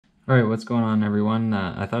Alright, what's going on everyone?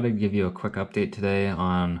 I thought I'd give you a quick update today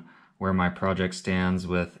on where my project stands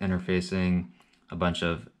with interfacing a bunch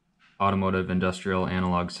of automotive industrial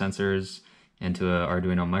analog sensors into an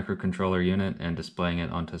Arduino microcontroller unit and displaying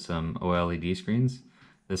it onto some OLED screens.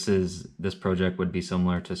 This project would be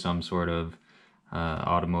similar to some sort of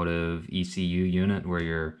automotive ECU unit where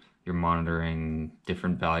you're monitoring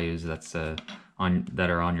different values that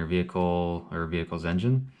are on your vehicle or vehicle's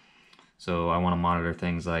engine. So I want to monitor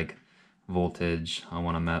things like voltage, I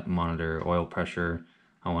want to monitor oil pressure,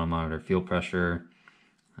 I want to monitor fuel pressure,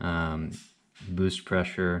 boost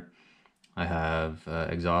pressure, I have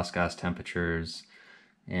exhaust gas temperatures,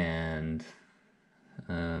 and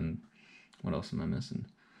what else am I missing?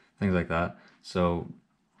 Things like that. So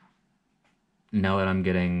now that I'm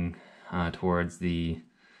getting towards the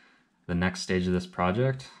next stage of this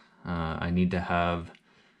project, I need to have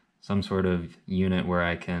some sort of unit where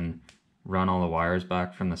I can run all the wires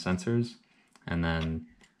back from the sensors and then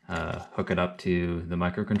hook it up to the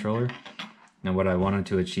microcontroller. Now what I wanted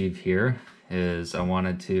to achieve here is I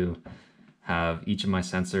wanted to have each of my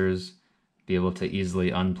sensors be able to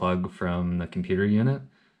easily unplug from the computer unit.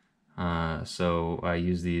 So I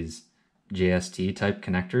use these JST type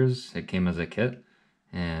connectors. It came as a kit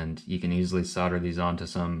and you can easily solder these onto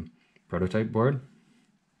some prototype board.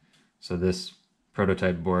 So this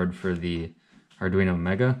prototype board for the Arduino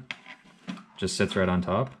Mega just sits right on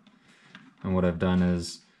top, and what I've done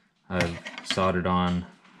is I've soldered on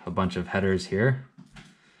a bunch of headers here.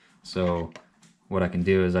 So what I can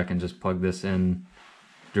do is I can just plug this in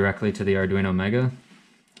directly to the Arduino Mega,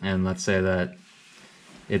 and let's say that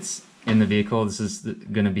it's in the vehicle. This is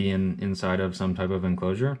going to be inside of some type of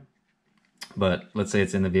enclosure, but let's say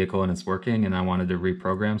it's in the vehicle and it's working and I wanted to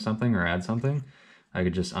reprogram something or add something. I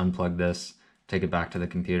could just unplug this, take it back to the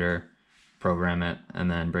computer, program it, and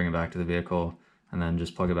then bring it back to the vehicle and then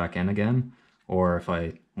just plug it back in again. Or if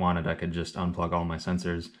I wanted, I could just unplug all my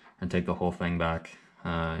sensors and take the whole thing back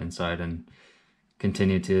inside and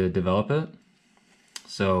continue to develop it.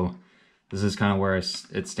 So this is kind of where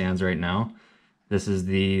it stands right now. This is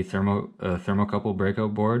the thermocouple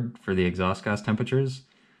breakout board for the exhaust gas temperatures.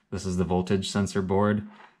 This is the voltage sensor board.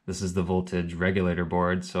 This is the voltage regulator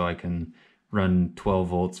board, so I can run 12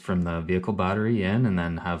 volts from the vehicle battery in and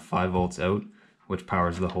then have 5 volts out, which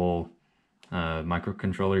powers the whole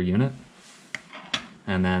microcontroller unit.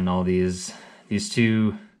 And then all these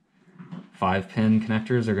two 5-pin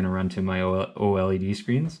connectors are going to run to my OLED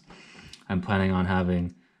screens. I'm planning on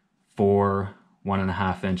having 4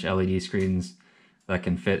 1.5-inch LED screens that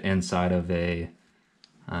can fit inside of a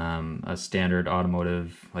standard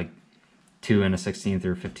automotive, like 2 1/16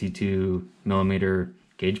 or 52 millimeter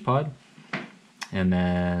gauge pod. And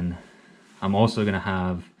then I'm also going to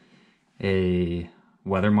have a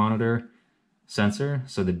weather monitor sensor,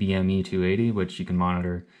 so the BME 280, which you can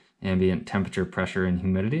monitor ambient temperature, pressure, and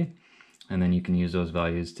humidity. And then you can use those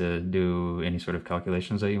values to do any sort of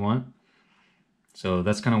calculations that you want. So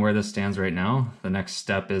that's kind of where this stands right now. The next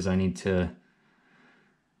step is I need to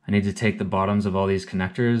take the bottoms of all these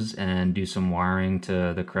connectors and do some wiring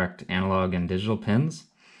to the correct analog and digital pins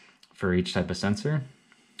for each type of sensor.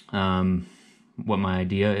 What my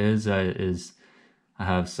idea is I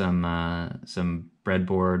have some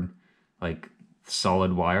breadboard, like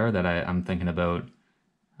solid wire that I'm thinking about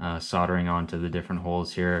soldering onto the different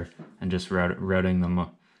holes here and just routing them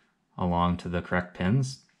along to the correct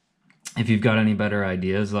pins. If you've got any better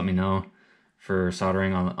ideas, let me know for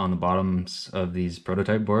soldering on the bottoms of these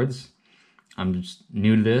prototype boards. I'm just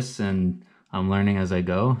new to this and I'm learning as I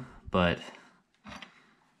go, but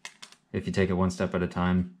if you take it one step at a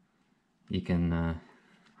time, you can,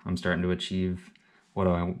 I'm starting to achieve what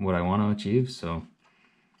I want to achieve. So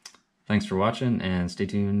thanks for watching and stay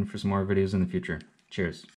tuned for some more videos in the future. Cheers.